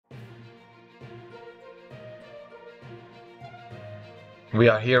We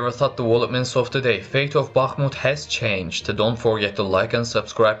are here with the developments of the day. Fate of Bakhmut has changed. Don't forget to like and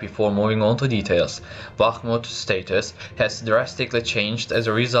subscribe before moving on to details. Bakhmut's status has drastically changed as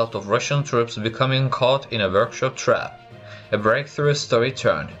a result of Russian troops becoming caught in a workshop trap. A breakthrough story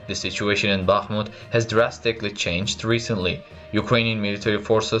turned. The situation in Bakhmut has drastically changed recently. Ukrainian military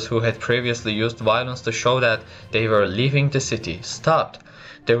forces who had previously used violence to show that they were leaving the city stopped.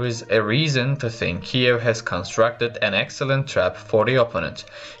 There is a reason to think Kiev has constructed an excellent trap for the opponent.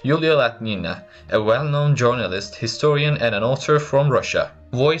 Yulia Latnina, a well-known journalist, historian and an author from Russia,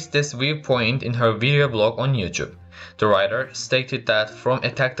 voiced this viewpoint in her video blog on YouTube. The writer stated that from a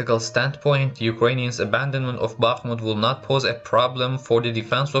tactical standpoint, Ukrainians' abandonment of Bakhmut will not pose a problem for the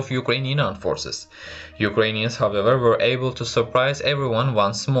defense of Ukrainian armed forces. Ukrainians, however, were able to surprise everyone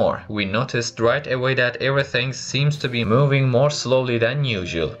once more. We noticed right away that everything seems to be moving more slowly than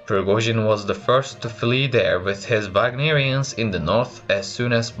usual. Prigozhin was the first to flee there with his Wagnerians in the north as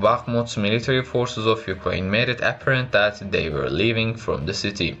soon as Bakhmut's military forces of Ukraine made it apparent that they were leaving from the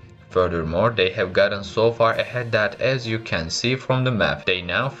city. Furthermore, they have gotten so far ahead that, as you can see from the map, they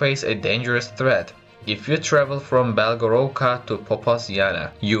now face a dangerous threat. If you travel from Belgorovka to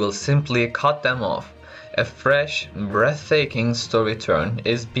Popasna, you will simply cut them off. A fresh, breathtaking story turn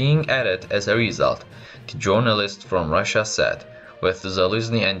is being added as a result, the journalist from Russia said. With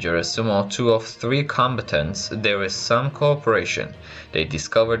Zelensky and Gerasimov, 2 of 3 combatants, there is some cooperation. They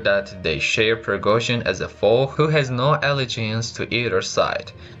discovered that they share Prigozhin as a foe who has no allegiance to either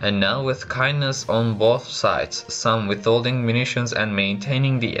side. And now, with kindness on both sides, some withholding munitions and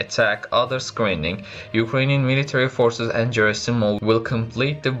maintaining the attack, others screening, Ukrainian military forces and Gerasimov will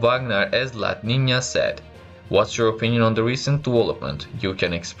complete the Wagner, as Latnina said. What's your opinion on the recent development? You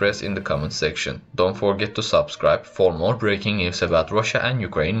can express in the comment section. Don't forget to subscribe for more breaking news about Russia and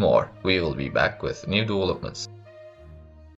Ukraine more. We will be back with new developments.